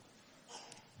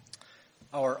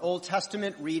Our Old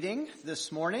Testament reading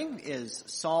this morning is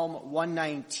Psalm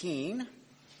 119,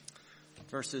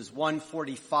 verses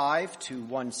 145 to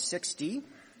 160.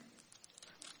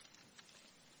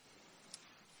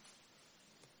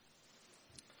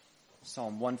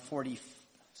 Psalm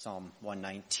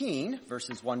 119,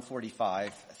 verses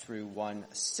 145 through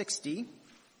 160.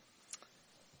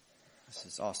 This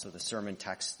is also the sermon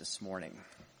text this morning.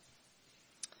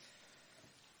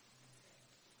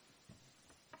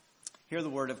 Hear the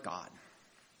word of God.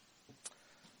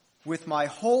 With my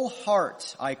whole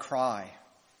heart I cry,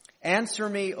 answer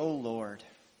me, O Lord.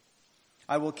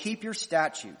 I will keep your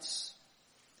statutes.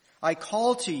 I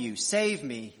call to you, save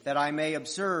me, that I may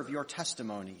observe your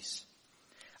testimonies.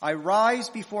 I rise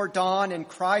before dawn and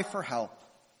cry for help.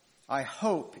 I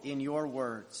hope in your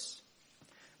words.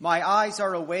 My eyes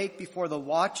are awake before the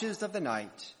watches of the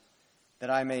night, that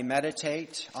I may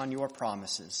meditate on your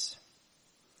promises.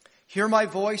 Hear my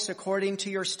voice according to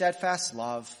your steadfast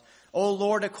love. O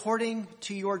Lord, according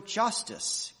to your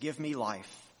justice, give me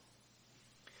life.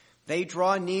 They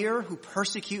draw near who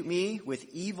persecute me with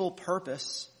evil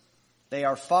purpose. They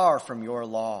are far from your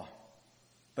law.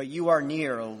 But you are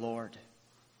near, O Lord,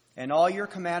 and all your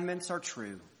commandments are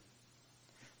true.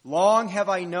 Long have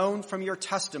I known from your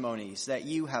testimonies that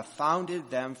you have founded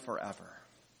them forever.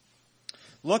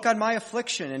 Look on my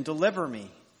affliction and deliver me,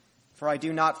 for I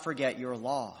do not forget your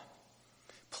law.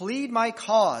 Plead my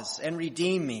cause and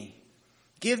redeem me.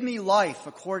 Give me life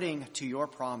according to your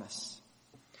promise.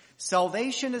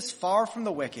 Salvation is far from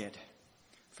the wicked,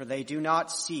 for they do not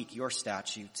seek your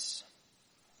statutes.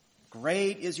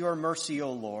 Great is your mercy,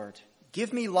 O Lord.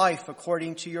 Give me life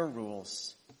according to your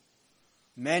rules.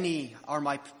 Many are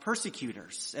my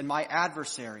persecutors and my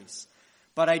adversaries,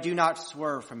 but I do not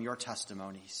swerve from your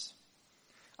testimonies.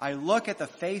 I look at the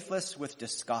faithless with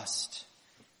disgust,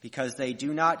 because they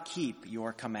do not keep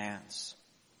your commands.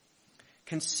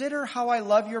 Consider how I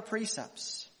love your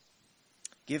precepts.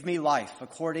 Give me life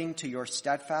according to your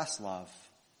steadfast love.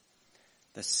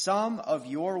 The sum of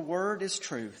your word is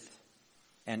truth,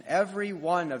 and every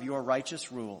one of your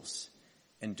righteous rules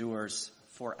endures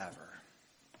forever.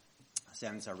 This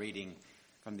ends our reading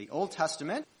from the Old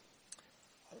Testament.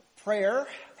 Prayer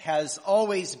has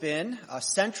always been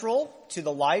central to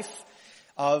the life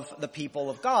of the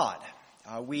people of God.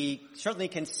 We certainly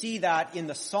can see that in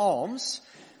the Psalms.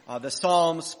 The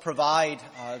Psalms provide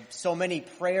so many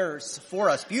prayers for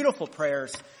us, beautiful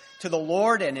prayers to the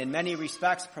Lord, and in many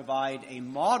respects provide a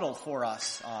model for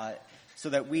us so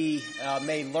that we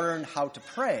may learn how to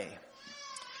pray.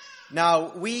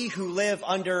 Now, we who live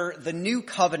under the new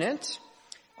covenant,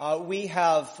 we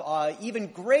have even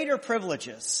greater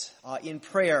privileges in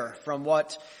prayer from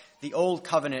what the old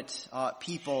covenant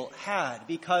people had,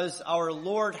 because our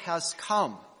Lord has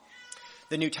come.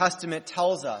 The New Testament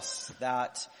tells us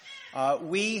that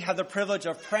we have the privilege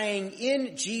of praying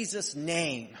in Jesus'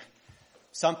 name,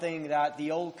 something that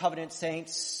the old covenant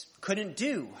saints couldn't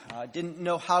do, didn't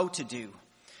know how to do.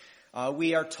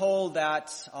 We are told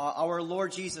that our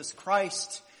Lord Jesus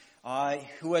Christ,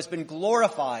 who has been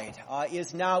glorified,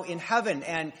 is now in heaven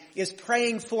and is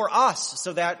praying for us,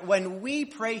 so that when we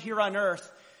pray here on earth,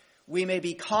 we may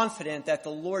be confident that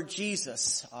the Lord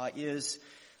Jesus is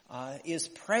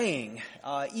praying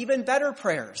even better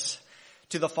prayers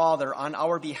to the Father on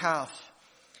our behalf.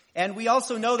 And we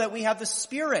also know that we have the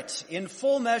Spirit in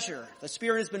full measure. The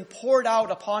Spirit has been poured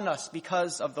out upon us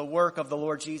because of the work of the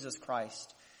Lord Jesus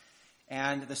Christ.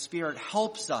 And the Spirit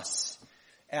helps us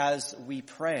as we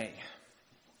pray.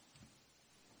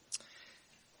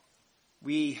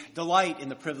 We delight in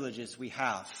the privileges we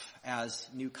have as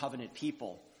New Covenant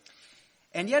people.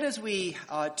 And yet as we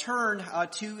turn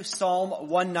to Psalm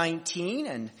 119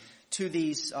 and to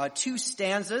these two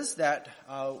stanzas that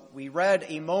we read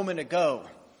a moment ago,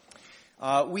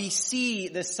 we see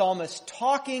this psalmist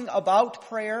talking about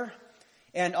prayer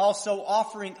and also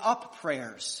offering up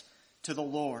prayers to the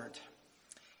Lord.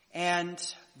 And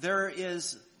there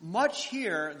is much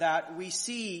here that we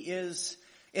see is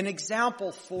an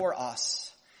example for us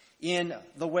in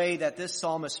the way that this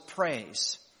psalmist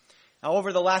prays. Now,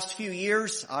 over the last few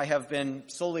years, I have been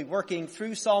slowly working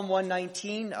through Psalm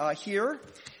 119 here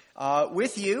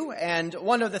with you, and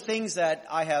one of the things that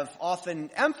I have often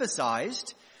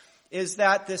emphasized is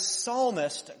that this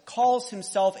psalmist calls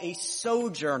himself a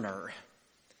sojourner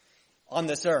on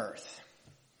this earth.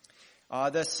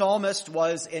 The psalmist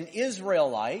was an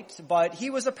Israelite, but he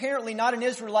was apparently not an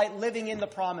Israelite living in the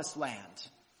promised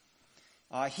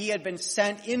land. He had been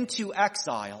sent into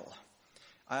exile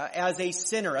as a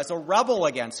sinner, as a rebel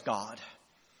against God.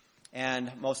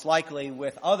 and most likely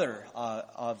with other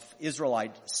of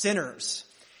Israelite sinners.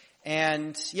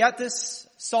 And yet this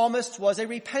psalmist was a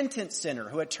repentant sinner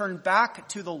who had turned back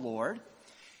to the Lord.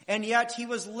 And yet he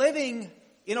was living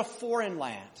in a foreign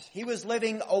land. He was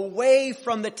living away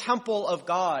from the temple of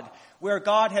God, where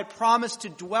God had promised to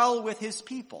dwell with his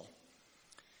people.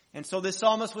 And so this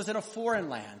psalmist was in a foreign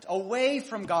land, away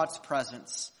from God's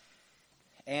presence.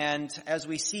 And as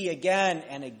we see again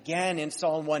and again in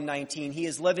Psalm 119, he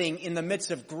is living in the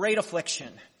midst of great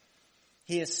affliction.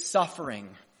 He is suffering.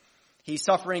 He's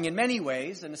suffering in many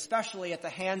ways, and especially at the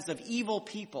hands of evil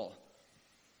people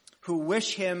who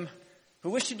wish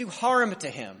to do harm to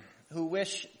him, who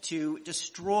wish to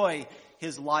destroy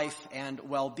his life and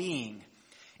well-being.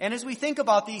 And as we think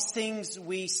about these things,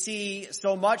 we see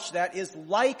so much that is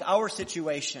like our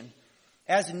situation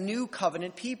as New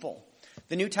Covenant people.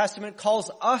 The New Testament calls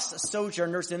us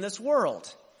sojourners in this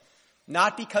world,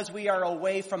 not because we are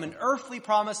away from an earthly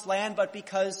promised land, but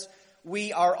because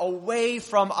we are away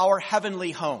from our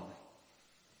heavenly home,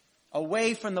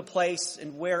 away from the place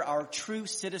in where our true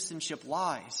citizenship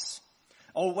lies,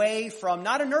 away from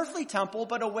not an earthly temple,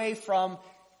 but away from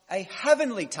a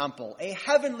heavenly temple, a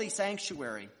heavenly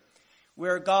sanctuary,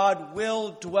 where God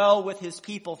will dwell with his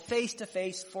people face to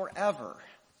face forever.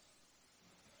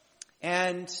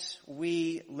 And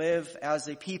we live as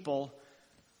a people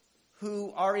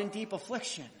who are in deep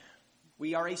affliction.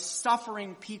 We are a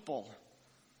suffering people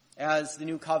as the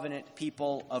New Covenant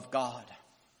people of God.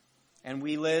 And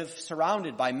we live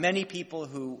surrounded by many people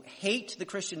who hate the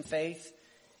Christian faith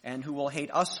and who will hate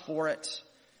us for it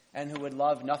and who would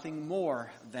love nothing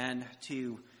more than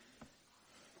to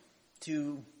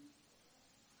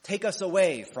take us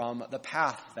away from the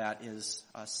path that is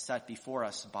set before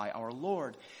us by our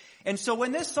Lord. And so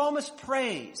when this psalmist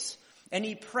prays, and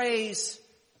he prays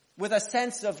with a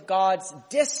sense of God's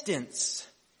distance,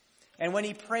 and when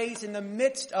he prays in the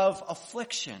midst of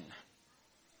affliction,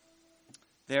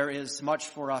 there is much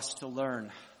for us to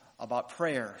learn about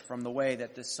prayer from the way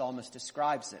that this psalmist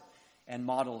describes it and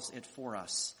models it for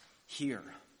us here.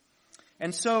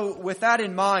 And so with that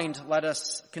in mind, let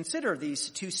us consider these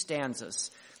two stanzas,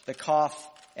 the Kaf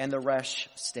and the Resh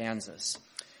stanzas.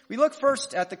 We look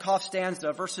first at the Kaf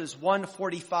stanza, verses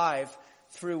 145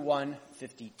 through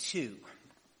 152.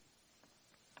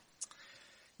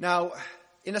 Now,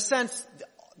 in a sense,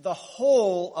 the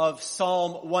whole of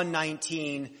Psalm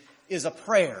 119 is a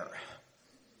prayer.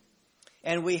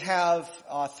 And we have,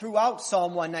 throughout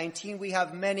Psalm 119, we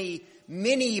have many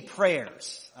mini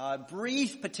prayers,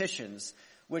 brief petitions,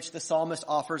 which the psalmist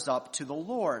offers up to the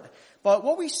Lord. But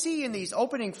what we see in these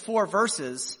opening four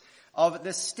verses of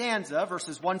this stanza,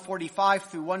 verses 145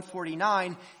 through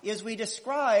 149, is we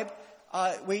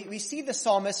see the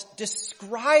psalmist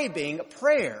describing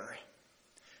prayer.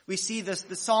 We see the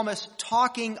psalmist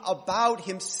talking about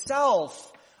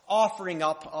himself offering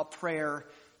up a prayer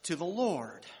to the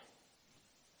Lord.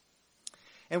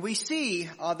 And we see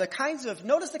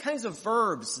notice the kinds of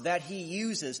verbs that he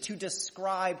uses to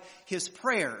describe his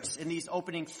prayers in these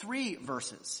opening three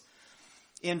verses.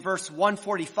 In verse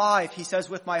 145, he says,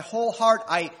 "With my whole heart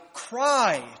I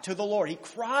cry to the Lord." He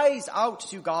cries out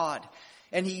to God.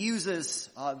 And he uses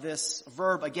this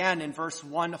verb again in verse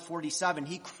 147.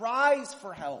 He cries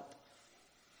for help.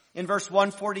 In verse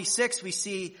 146, we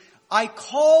see, "I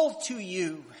call to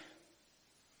you."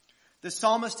 The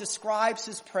psalmist describes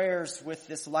his prayers with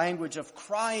this language of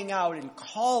crying out and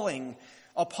calling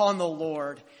upon the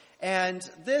Lord. And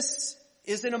this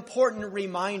is an important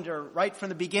reminder right from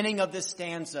the beginning of this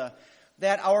stanza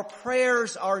that our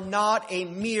prayers are not a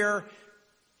mere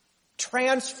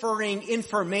transferring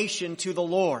information to the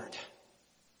Lord.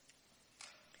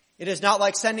 It is not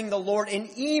like sending the Lord an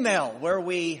email where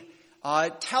we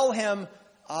tell him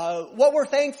what we're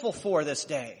thankful for this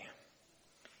day.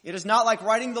 It is not like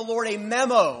writing the Lord a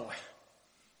memo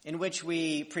in which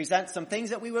we present some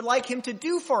things that we would like him to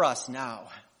do for us now.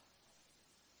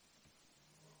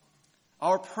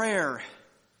 Our prayer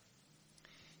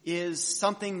is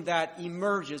something that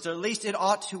emerges, or at least it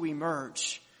ought to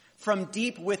emerge, from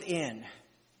deep within.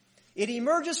 It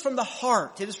emerges from the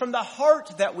heart. It is from the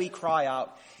heart that we cry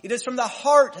out. It is from the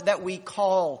heart that we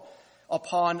call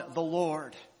upon the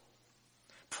Lord.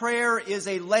 Prayer is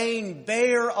a laying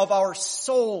bare of our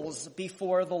souls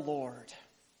before the Lord.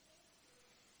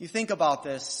 You think about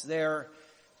this.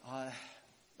 I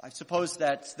suppose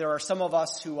that there are some of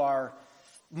us who are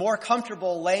more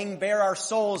comfortable laying bare our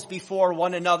souls before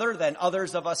one another than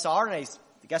others of us are, and I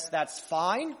guess that's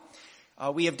fine.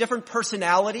 We have different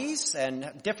personalities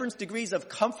and different degrees of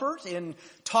comfort in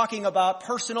talking about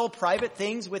personal, private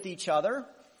things with each other.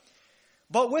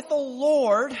 But with the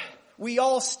Lord, we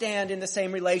all stand in the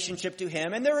same relationship to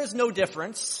him, and there is no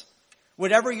difference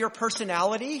Whatever your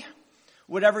personality,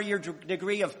 whatever your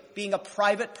degree of being a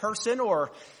private person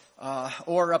or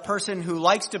a person who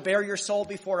likes to bear your soul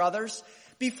before others,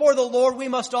 before the Lord we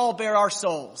must all bear our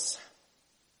souls.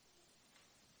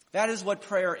 That is what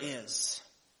prayer is.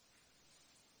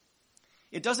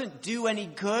 It doesn't do any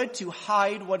good to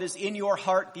hide what is in your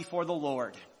heart before the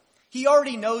Lord. He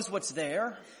already knows what's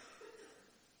there.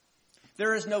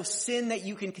 There is no sin that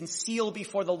you can conceal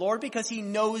before the Lord because He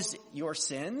knows your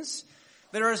sins.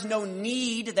 There is no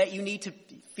need that you need to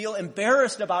feel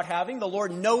embarrassed about having. The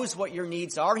Lord knows what your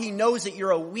needs are. He knows that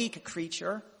you're a weak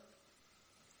creature.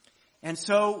 And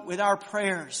so with our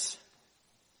prayers,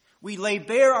 we lay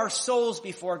bare our souls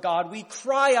before God. We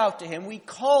cry out to Him. We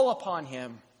call upon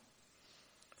Him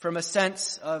from a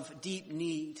sense of deep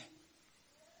need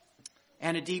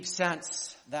and a deep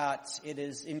sense that it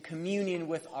is in communion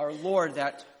with our Lord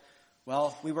that,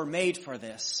 well, we were made for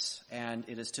this, and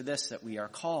it is to this that we are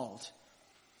called.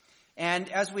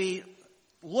 And as we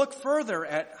look further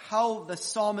at how the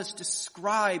psalmist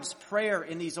describes prayer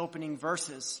in these opening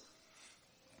verses,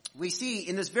 we see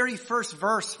in this very first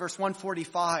verse, verse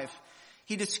 145,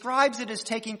 he describes it as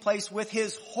taking place with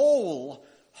his whole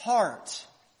heart.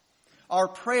 Our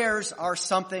prayers are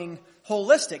something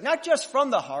holistic, not just from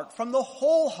the heart, from the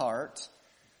whole heart.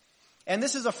 And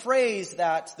this is a phrase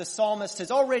that the psalmist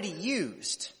has already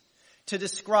used to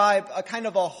describe a kind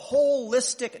of a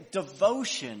holistic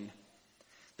devotion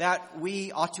that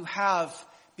we ought to have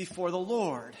before the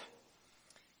Lord.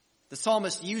 The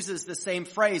psalmist uses the same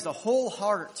phrase, a whole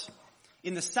heart,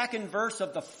 in the second verse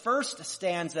of the first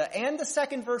stanza and the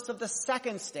second verse of the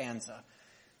second stanza.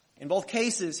 In both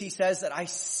cases, he says that I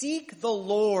seek the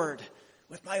Lord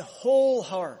with my whole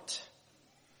heart.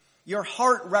 Your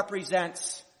heart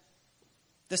represents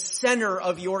the center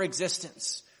of your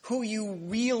existence, who you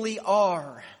really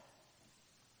are.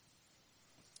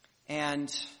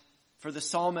 And for the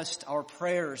psalmist, our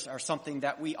prayers are something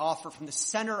that we offer from the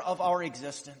center of our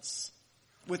existence.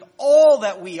 With all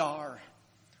that we are,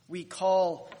 we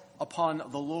call upon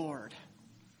the Lord.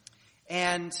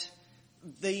 And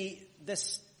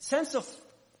this sense of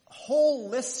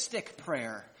holistic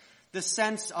prayer, the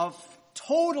sense of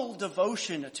total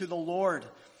devotion to the Lord,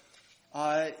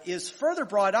 is further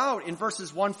brought out in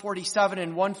verses 147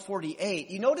 and 148.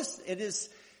 You notice it is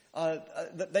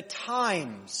the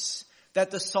times that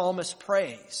the psalmist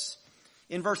prays.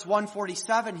 In verse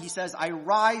 147, he says, I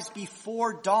rise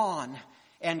before dawn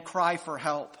and cry for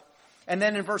help. And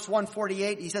then in verse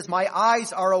 148, he says, my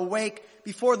eyes are awake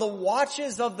before the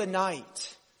watches of the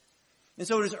night. And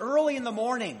so it is early in the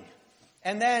morning,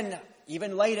 and then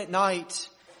even late at night,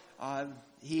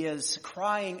 he is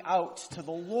crying out to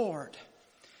the Lord.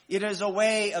 It is a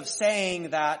way of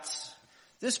saying that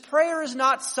this prayer is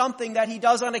not something that he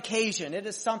does on occasion. It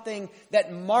is something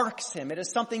that marks him. It is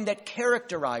something that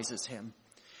characterizes him.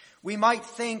 We might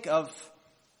think of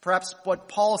perhaps what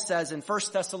Paul says in 1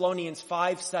 Thessalonians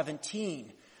 5:17.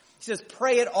 He says,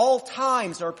 pray at all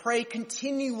times or pray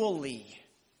continually.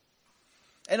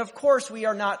 And of course, we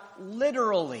are not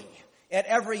literally at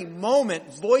every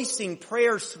moment voicing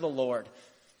prayers to the Lord.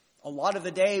 A lot of the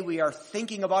day we are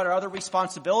thinking about our other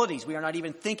responsibilities. We are not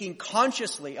even thinking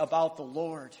consciously about the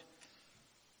Lord.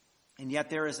 And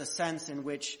yet there is a sense in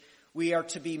which we are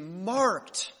to be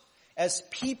marked as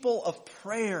people of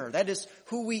prayer. That is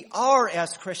who we are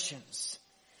as Christians.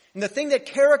 And the thing that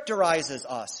characterizes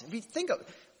us,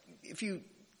 if you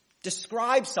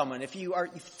describe someone, if you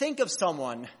think of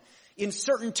someone in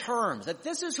certain terms, that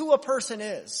this is who a person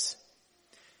is,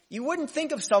 you wouldn't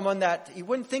think of something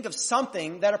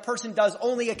that a person does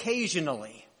only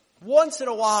occasionally, once in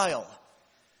a while.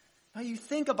 Now you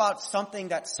think about something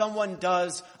that someone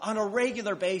does on a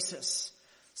regular basis,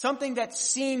 something that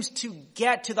seems to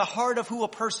get to the heart of who a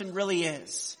person really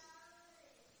is.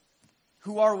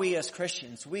 Who are we as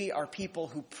Christians? We are people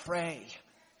who pray.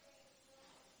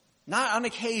 Not on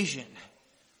occasion,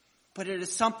 but it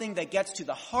is something that gets to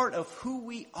the heart of who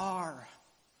we are.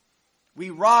 We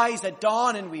rise at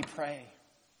dawn and we pray.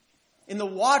 In the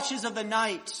watches of the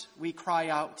night, we cry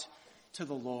out to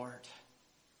the Lord.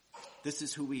 This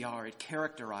is who we are. It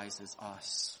characterizes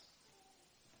us.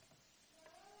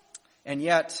 And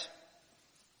yet,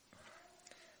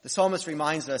 the psalmist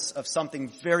reminds us of something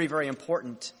very, very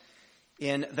important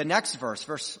in the next verse,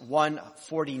 verse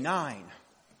 149,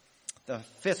 the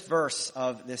fifth verse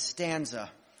of this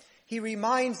stanza. He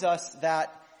reminds us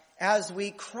that as we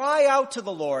cry out to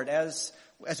the Lord, as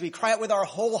we cry out with our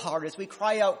whole heart, as we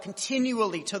cry out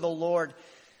continually to the Lord,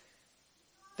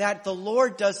 that the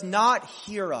Lord does not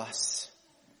hear us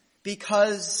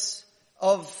because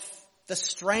of the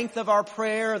strength of our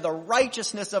prayer, the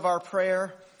righteousness of our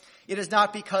prayer. It is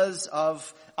not because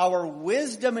of our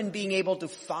wisdom in being able to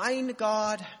find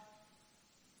God.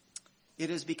 It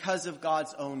is because of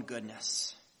God's own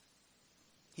goodness.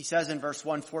 He says in verse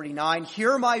 149,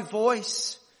 "Hear my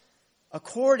voice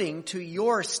according to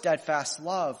your steadfast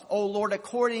love. O Lord,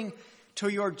 according to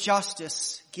your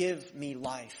justice, give me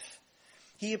life."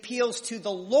 He appeals to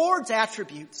the Lord's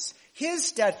attributes, his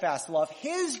steadfast love,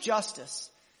 his justice,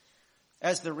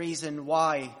 as the reason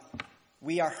why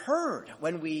we are heard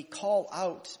when we call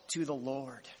out to the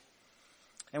Lord.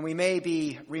 And we may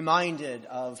be reminded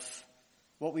of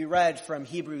what we read from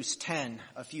Hebrews 10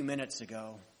 a few minutes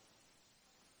ago.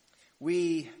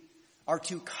 We are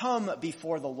to come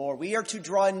before the Lord. We are to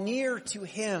draw near to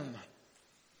him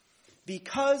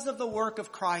because of the work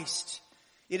of Christ.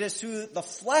 It is through the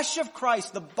flesh of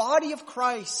Christ, the body of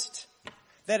Christ,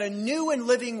 that a new and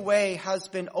living way has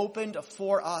been opened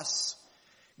for us.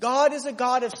 God is a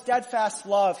God of steadfast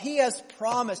love. He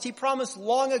promised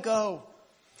long ago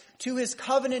to his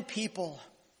covenant people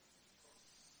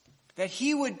that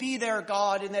he would be their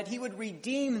God and that he would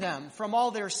redeem them from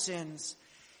all their sins.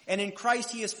 And in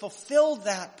Christ he has fulfilled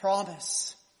that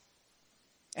promise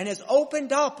and has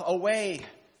opened up a way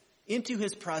into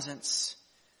his presence.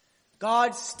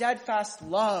 God's steadfast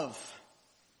love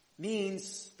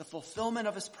means the fulfillment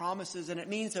of his promises, and it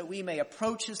means that we may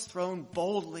approach his throne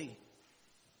boldly.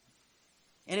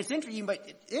 And it's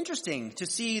interesting to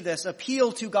see this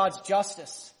appeal to God's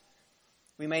justice.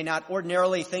 We may not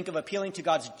ordinarily think of appealing to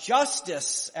God's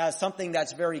justice as something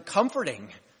that's very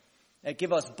comforting, that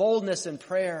give us boldness in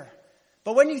prayer.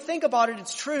 But when you think about it,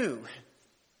 it's true.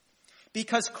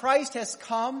 Because Christ has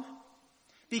come,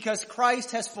 because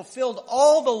Christ has fulfilled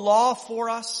all the law for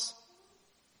us,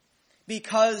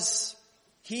 because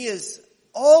he is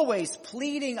always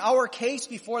pleading our case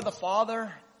before the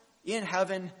Father in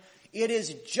heaven, it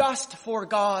is just for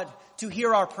God to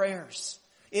hear our prayers.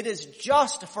 It is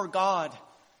just for God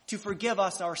to forgive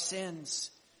us our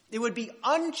sins. It would be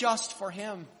unjust for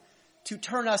him to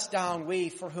turn us down, we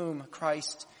for whom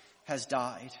Christ has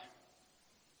died.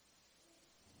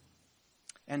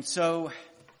 And so,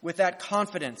 with that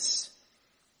confidence,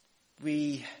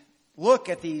 we look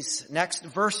at these next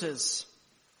verses,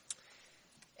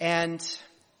 and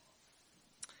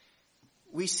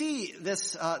we see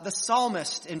this the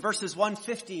psalmist in verses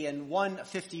 150 and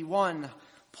 151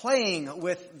 playing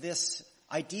with this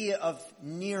idea of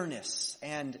nearness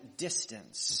and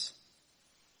distance.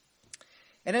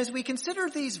 And as we consider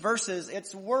these verses,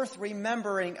 it's worth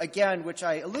remembering again, which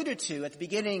I alluded to at the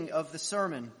beginning of the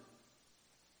sermon,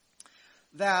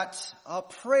 that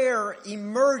prayer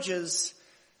emerges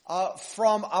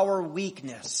from our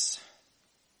weakness.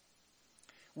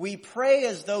 We pray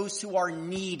as those who are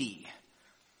needy.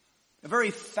 The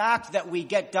very fact that we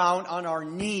get down on our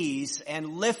knees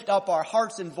and lift up our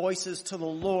hearts and voices to the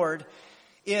Lord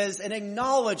is an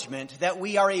acknowledgement that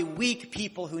we are a weak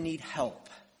people who need help.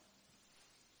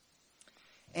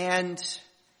 And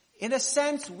in a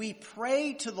sense, we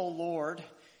pray to the Lord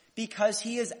because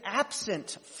he is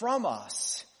absent from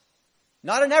us.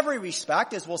 Not in every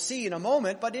respect, as we'll see in a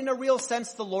moment, but in a real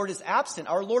sense, the Lord is absent.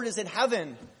 Our Lord is in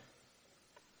heaven,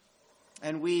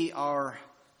 and we are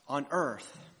on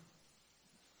earth.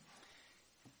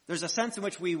 There's a sense in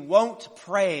which we won't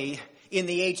pray in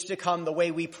the age to come the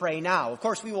way we pray now. Of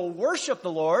course, we will worship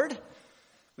the Lord.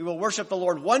 We will worship the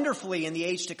Lord wonderfully in the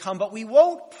age to come, but we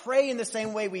won't pray in the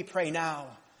same way we pray now.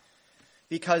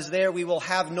 Because there we will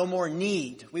have no more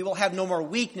need. We will have no more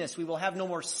weakness. We will have no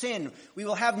more sin. We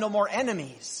will have no more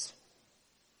enemies.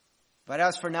 But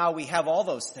as for now, we have all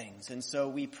those things. And so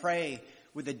we pray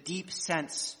with a deep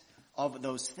sense of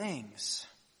those things.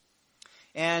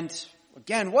 And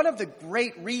again, one of the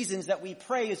great reasons that we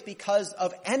pray is because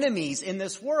of enemies in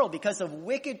this world, because of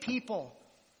wicked people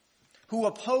who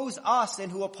oppose us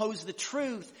and who oppose the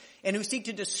truth and who seek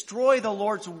to destroy the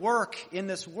Lord's work in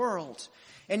this world.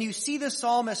 And you see the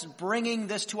psalmist bringing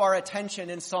this to our attention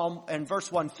in verse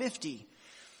 150.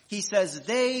 He says,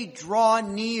 "They draw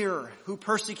near who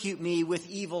persecute me with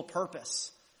evil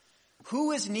purpose."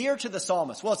 Who is near to the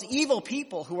psalmist? Well, it's evil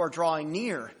people who are drawing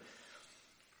near.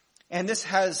 And this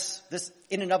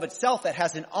in and of itself, that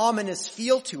has an ominous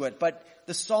feel to it. But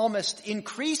the psalmist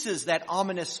increases that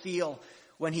ominous feel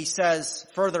when he says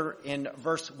further in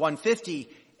verse 150,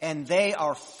 "And they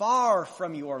are far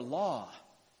from your law."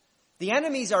 The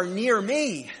enemies are near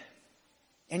me,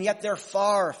 and yet they're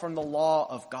far from the law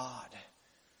of God.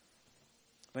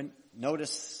 But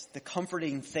notice the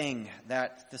comforting thing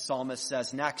that the psalmist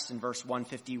says next in verse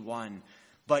 151.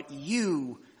 "But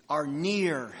you are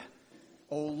near,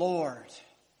 O Lord."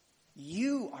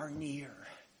 You are near.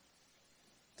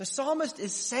 The psalmist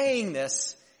is saying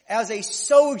this as a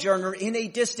sojourner in a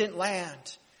distant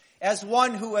land, as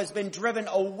one who has been driven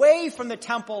away from the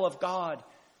temple of God.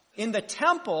 In the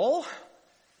temple,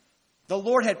 the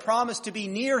Lord had promised to be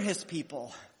near his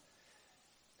people.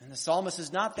 And the psalmist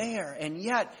is not there. And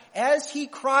yet, as he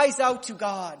cries out to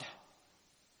God,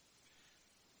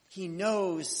 he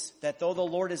knows that though the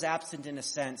Lord is absent in a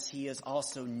sense, he is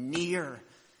also near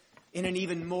in an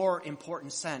even more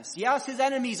important sense. Yes, his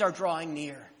enemies are drawing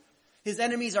near. His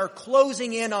enemies are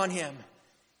closing in on him.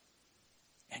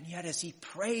 And yet as he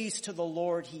prays to the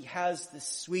Lord, he has this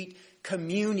sweet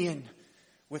communion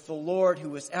with the Lord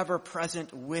who is ever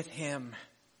present with him.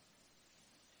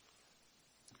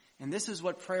 And this is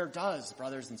what prayer does,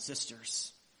 brothers and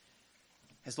sisters.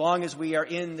 As long as we are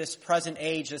in this present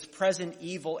age, this present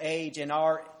evil age, and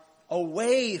are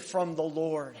away from the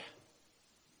Lord,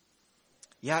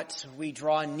 yet we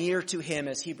draw near to him,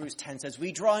 as Hebrews 10 says.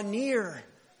 We draw near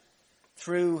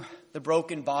through the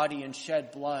broken body and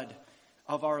shed blood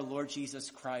of our Lord Jesus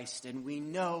Christ. And we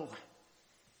know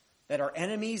that our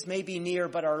enemies may be near,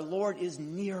 but our Lord is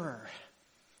nearer.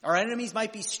 Our enemies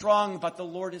might be strong, but the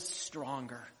Lord is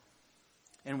stronger.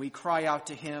 And we cry out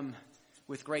to him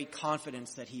with great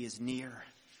confidence that he is near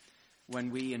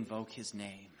when we invoke his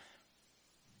name.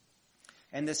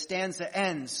 And the stanza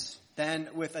ends then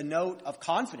with a note of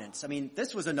confidence. I mean,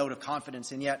 this was a note of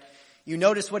confidence, and yet you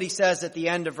notice what he says at the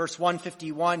end of verse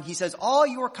 151. He says, all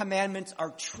your commandments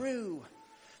are true.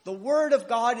 The word of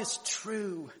God is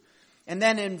true. And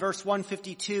then in verse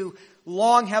 152,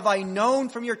 long have I known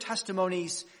from your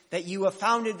testimonies that you have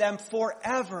founded them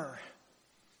forever.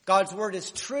 God's word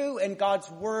is true and God's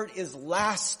word is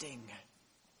lasting.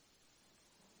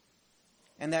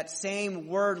 And that same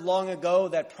word long ago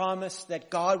that promised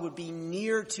that God would be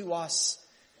near to us,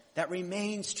 that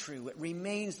remains true. It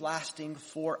remains lasting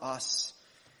for us.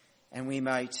 And we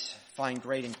might find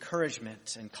great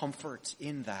encouragement and comfort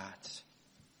in that.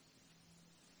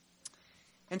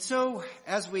 And so,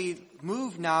 as we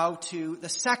move now to the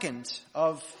second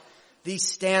of these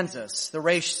stanzas, the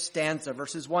Resh stanza,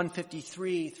 verses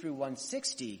 153 through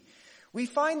 160, we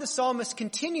find the psalmist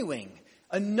continuing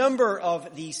a number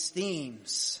of these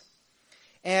themes.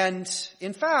 And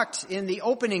in fact, in the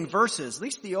opening verses, at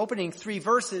least the opening 3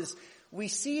 verses, we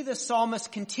see the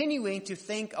psalmist continuing to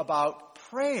think about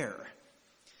prayer.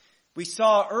 We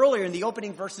saw earlier in the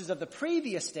opening verses of the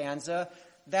previous stanza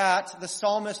that the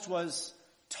psalmist was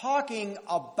talking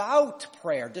about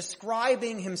prayer,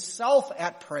 describing himself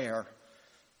at prayer.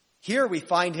 Here we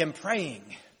find him praying.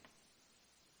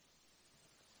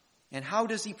 And how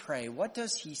does he pray? What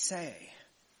does he say?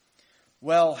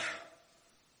 Well,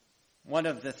 one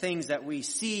of the things that we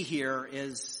see here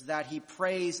is that he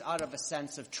prays out of a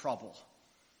sense of trouble,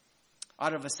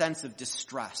 out of a sense of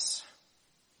distress.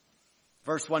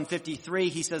 Verse 153,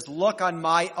 he says, look on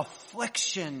my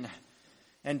affliction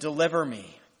and deliver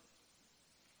me.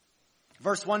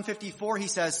 Verse 154, he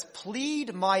says,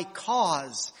 plead my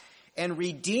cause and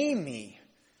redeem me.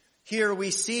 Here we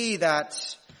see that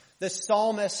the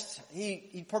psalmist,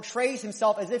 he portrays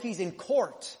himself as if he's in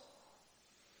court,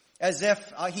 as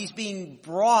if he's being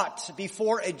brought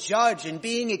before a judge and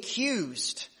being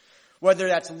accused. Whether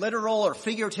that's literal or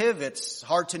figurative, it's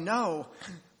hard to know.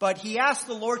 But he asks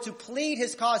the Lord to plead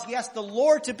his cause. He asks the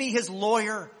Lord to be his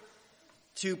lawyer,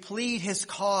 to plead his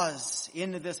cause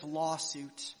in this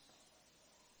lawsuit.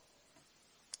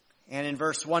 And in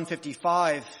verse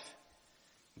 155,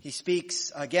 he speaks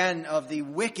again of the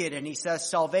wicked, and he says,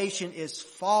 salvation is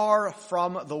far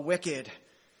from the wicked.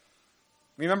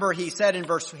 Remember, he said in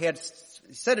verse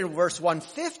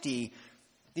 150,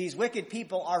 these wicked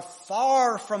people are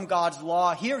far from God's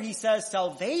law. Here he says,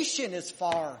 salvation is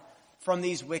far from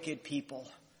these wicked people.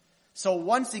 So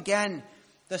once again,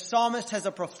 the psalmist has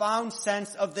a profound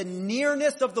sense of the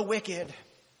nearness of the wicked,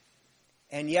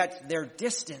 and yet their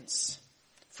distance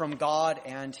from God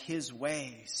and his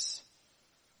ways.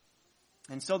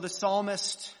 And so the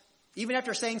psalmist, even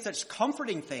after saying such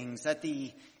comforting things at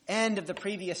the end of the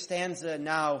previous stanza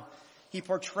now, he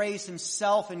portrays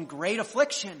himself in great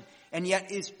affliction and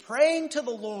yet is praying to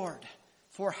the Lord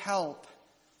for help.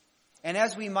 And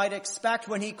as we might expect,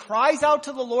 when he cries out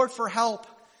to the Lord for help,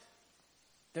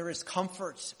 there is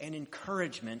comfort and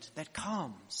encouragement that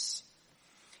comes.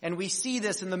 And we see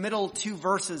this in the middle 2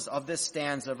 verses of this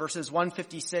stanza, verses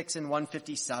 156 and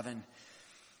 157.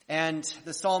 And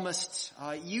the psalmist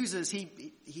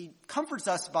he comforts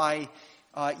us by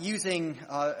using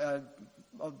a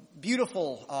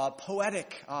beautiful,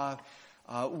 poetic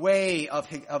way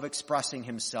of expressing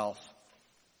himself.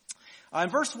 In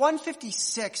verse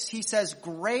 156, he says,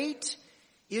 great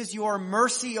is your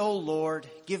mercy, O Lord.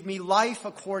 Give me life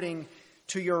according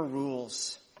to your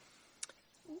rules.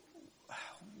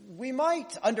 We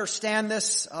might understand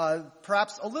this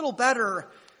perhaps a little better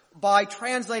by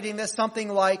translating this something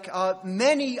like,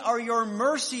 many are your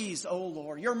mercies, O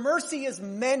Lord. Your mercy is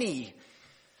many,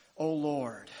 O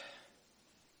Lord.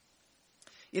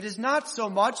 It is not so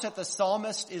much that the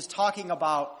psalmist is talking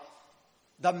about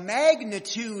the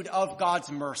magnitude of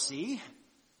God's mercy,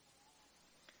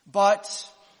 but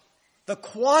the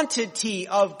quantity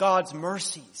of God's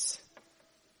mercies.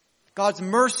 God's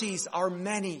mercies are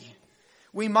many.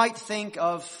 We might think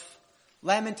of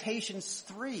Lamentations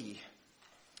 3,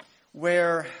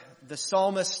 where the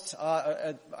psalmist,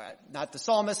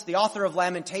 the author of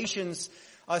Lamentations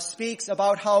speaks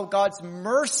about how God's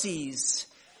mercies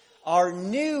are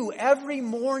new every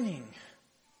morning.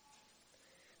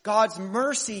 God's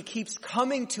mercy keeps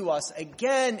coming to us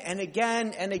again and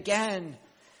again and again.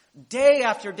 Day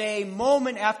after day,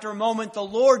 moment after moment, the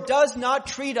Lord does not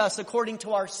treat us according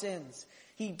to our sins.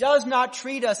 He does not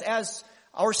treat us as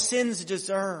our sins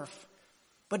deserve,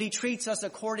 but He treats us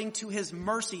according to His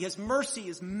mercy. His mercy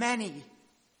is many.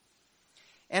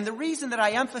 And the reason that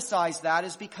I emphasize that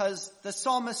is because the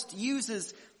psalmist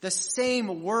uses the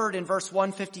same word in verse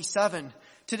 157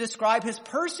 to describe his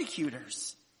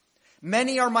persecutors.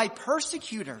 Many are my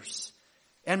persecutors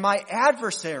and my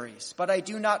adversaries, but I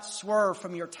do not swerve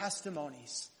from your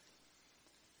testimonies.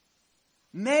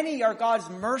 Many are God's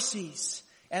mercies,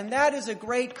 and that is a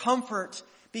great comfort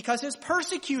because His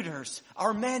persecutors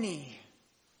are many.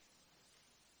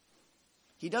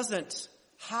 He doesn't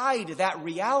hide that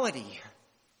reality.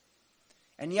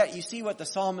 And yet you see what the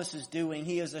psalmist is doing.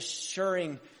 He is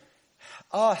assuring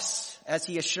us, as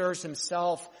he assures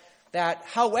himself, that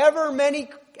however many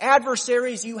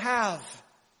adversaries you have,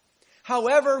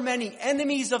 however many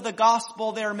enemies of the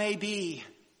gospel there may be,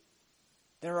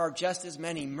 there are just as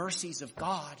many mercies of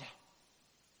God.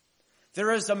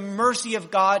 There is a mercy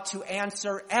of God to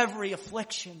answer every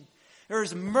affliction. There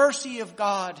is mercy of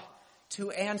God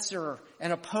to answer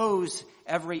and oppose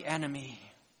every enemy.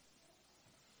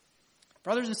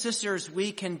 Brothers and sisters,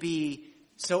 we can be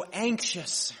so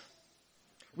anxious.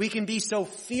 We can be so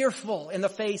fearful in the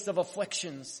face of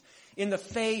afflictions, in the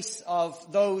face of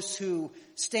those who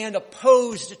stand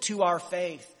opposed to our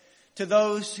faith, to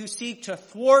those who seek to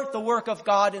thwart the work of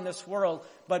God in this world.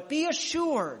 But be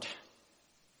assured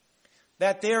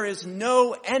that there is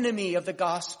no enemy of the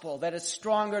gospel that is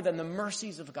stronger than the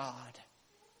mercies of God.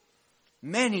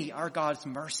 Many are God's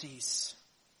mercies.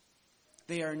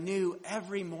 They are new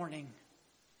every morning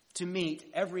to meet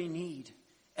every need,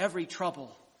 every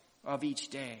trouble of each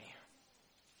day.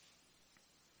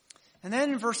 And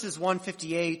then in verses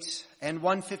 158 and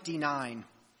 159,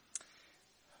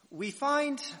 we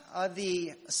find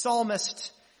the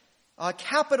psalmist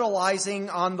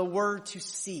capitalizing on the word to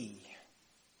see.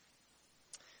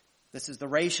 This is the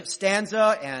Reish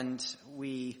stanza, and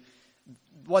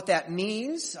what that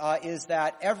means is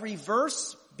that every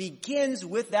verse begins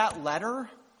with that letter,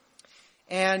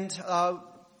 and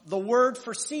the word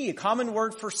for see, a common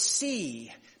word for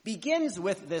see, begins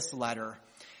with this letter.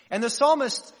 And the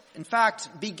psalmist, in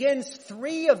fact, begins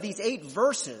 3 of these 8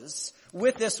 verses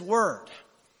with this word.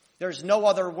 There's no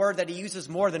other word that he uses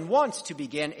more than once to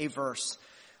begin a verse.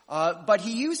 But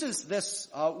he uses this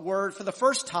word for the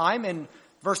first time in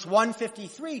verse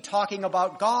 153, talking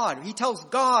about God. He tells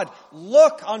God,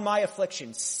 look on my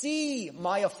affliction, see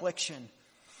my affliction.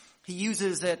 He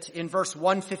uses it in verse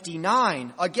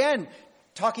 159, again,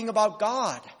 talking about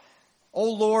God.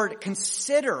 O Lord,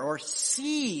 consider or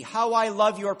see how I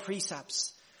love your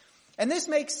precepts. And this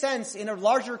makes sense in a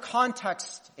larger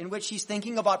context in which he's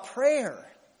thinking about prayer.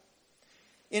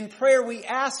 In prayer, we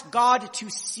ask God to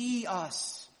see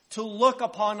us, to look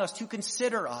upon us, to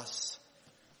consider us.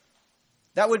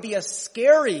 That would be a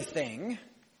scary thing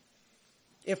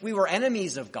if we were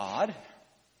enemies of God.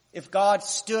 If God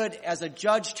stood as a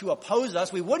judge to oppose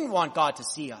us, we wouldn't want God to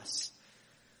see us.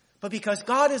 But because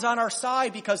God is on our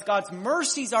side, because God's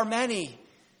mercies are many,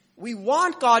 we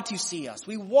want God to see us.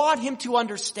 We want Him to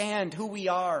understand who we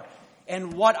are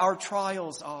and what our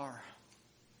trials are.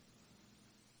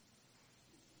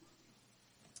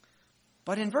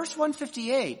 But in verse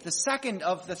 158, the second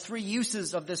of the 3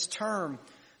 uses of this term,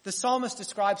 the psalmist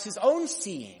describes his own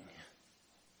seeing.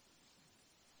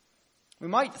 We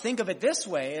might think of it this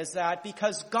way, is that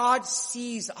because God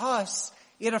sees us,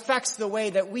 it affects the way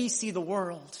that we see the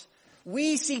world.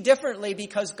 We see differently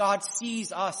because God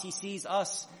sees us. He sees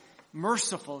us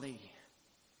mercifully.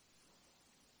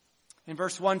 In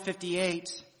verse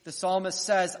 158, the psalmist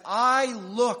says, I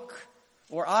look,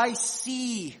 or I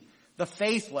see the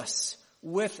faithless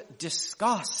with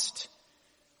disgust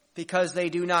because they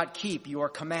do not keep your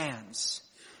commands.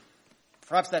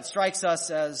 Perhaps that strikes us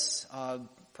as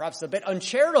perhaps a bit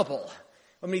uncharitable.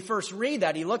 When we first read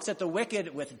that, he looks at the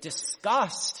wicked with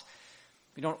disgust.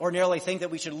 We don't ordinarily think that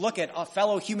we should look at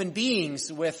fellow human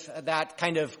beings with that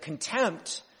kind of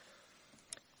contempt.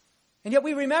 And yet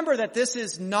we remember that this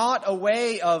is not a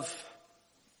way of,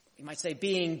 you might say,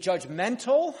 being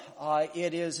judgmental.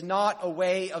 It is not a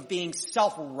way of being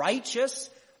self-righteous.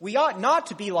 We ought not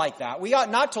to be like that. We ought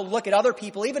not to look at other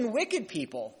people, even wicked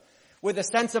people, with a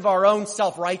sense of our own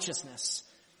self-righteousness.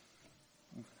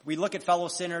 We look at fellow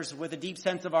sinners with a deep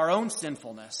sense of our own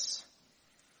sinfulness.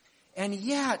 And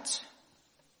yet,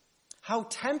 how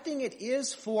tempting it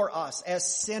is for us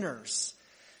as sinners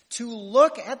to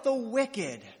look at the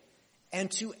wicked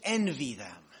and to envy them.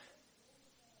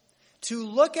 To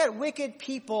look at wicked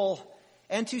people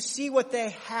and to see what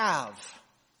they have.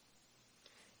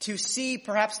 To see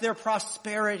perhaps their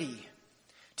prosperity.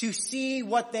 To see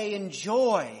what they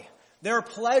enjoy, their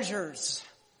pleasures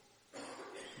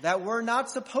that we're not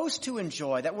supposed to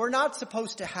enjoy, that we're not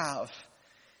supposed to have.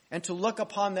 And to look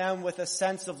upon them with a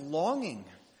sense of longing,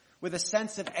 with a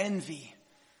sense of envy,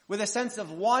 with a sense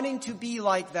of wanting to be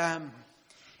like them.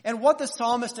 And what the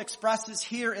psalmist expresses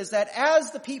here is that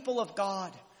as the people of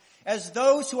God, as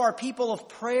those who are people of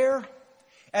prayer,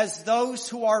 as those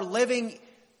who are living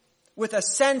with a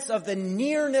sense of the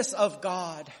nearness of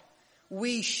God,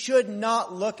 we should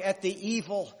not look at the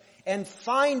evil and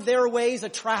find their ways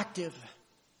attractive.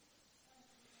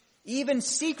 Even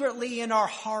secretly in our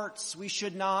hearts, we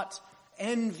should not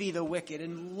envy the wicked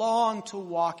and long to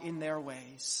walk in their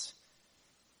ways.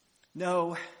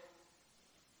 No,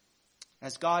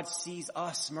 as God sees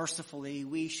us mercifully,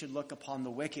 we should look upon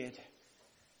the wicked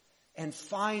and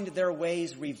find their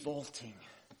ways revolting.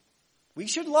 We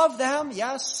should love them,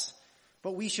 yes,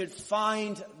 but we should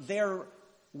find their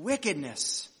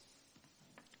wickedness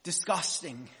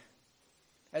disgusting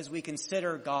as we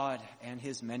consider God and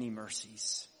his many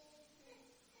mercies.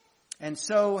 And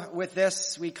so with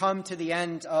this, we come to the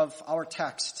end of our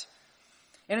text.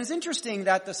 And it's interesting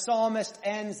that the psalmist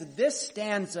ends this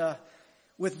stanza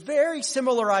with very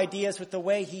similar ideas with the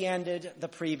way he ended the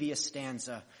previous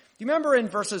stanza. You remember in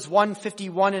verses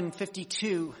 151 and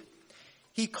 52,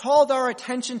 he called our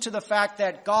attention to the fact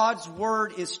that God's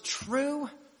word is true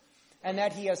and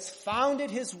that he has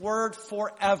founded his word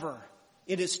forever.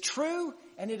 It is true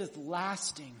and it is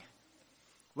lasting.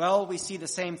 Well, we see the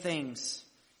same things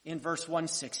in verse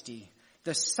 160.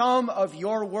 The sum of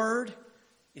your word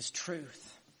is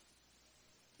truth,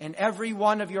 and every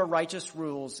one of your righteous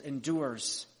rules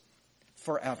endures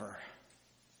forever.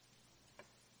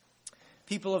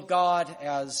 People of God,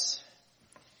 as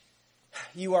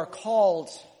you are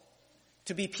called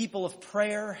to be people of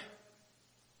prayer,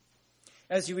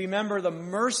 as you remember the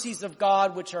mercies of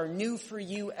God which are new for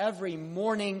you every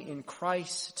morning in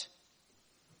Christ,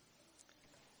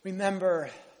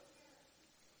 remember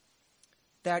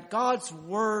that God's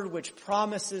word which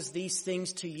promises these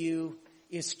things to you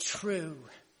is true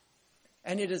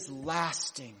and it is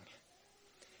lasting.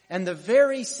 And the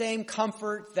very same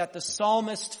comfort that the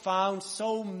psalmist found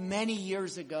so many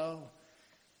years ago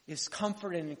is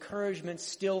comfort and encouragement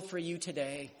still for you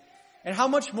today. And how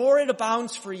much more it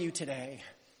abounds for you today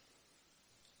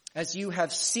as you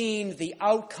have seen the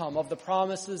outcome of the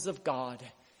promises of God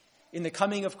in the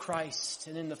coming of Christ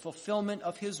and in the fulfillment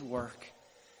of his work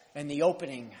and the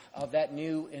opening of that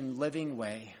new and living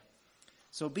way.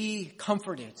 So be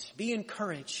comforted, be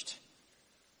encouraged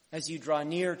as you draw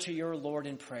near to your Lord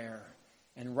in prayer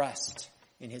and rest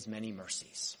in his many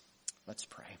mercies. Let's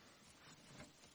pray.